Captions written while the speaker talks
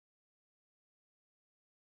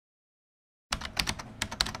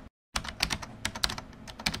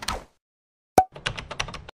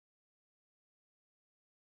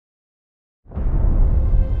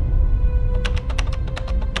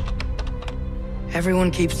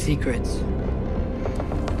Everyone keeps secrets.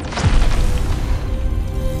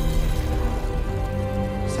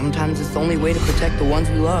 Sometimes it's the only way to protect the ones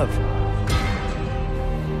we love.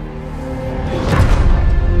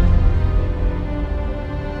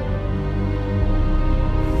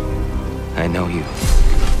 I know you.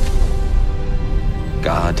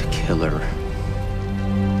 God killer.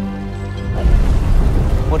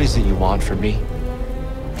 What is it you want from me?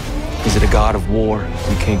 Is it a god of war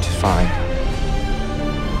you came to find?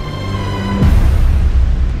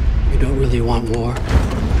 You don't really want war,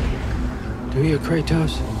 do you,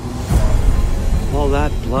 Kratos? All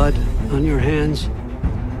that blood on your hands?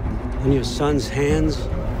 On your son's hands?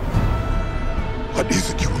 What is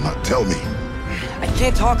it you will not tell me? I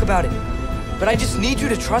can't talk about it, but I just need you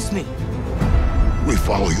to trust me. We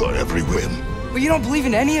follow your every whim. But you don't believe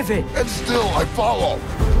in any of it. And still I follow.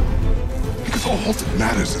 Because all that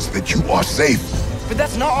matters is that you are safe. But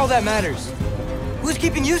that's not all that matters. Who's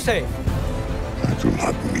keeping you safe? I do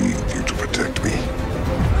not need you to protect me.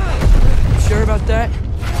 You sure about that?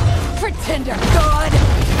 Pretender god!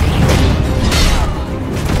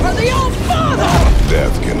 For the old father!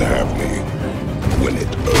 Death can have me when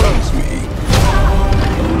it earns me.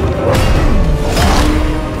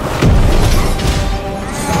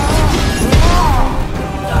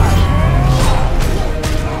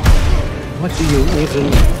 What do you even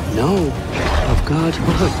know of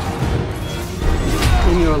godhood?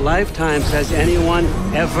 In your lifetimes, has anyone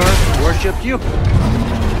ever worshipped you?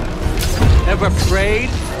 Ever prayed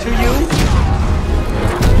to you?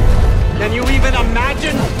 Can you even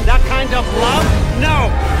imagine that kind of love? No!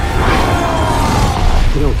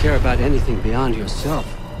 You don't care about anything beyond yourself.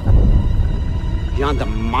 Beyond the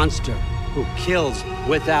monster who kills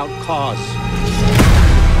without cause.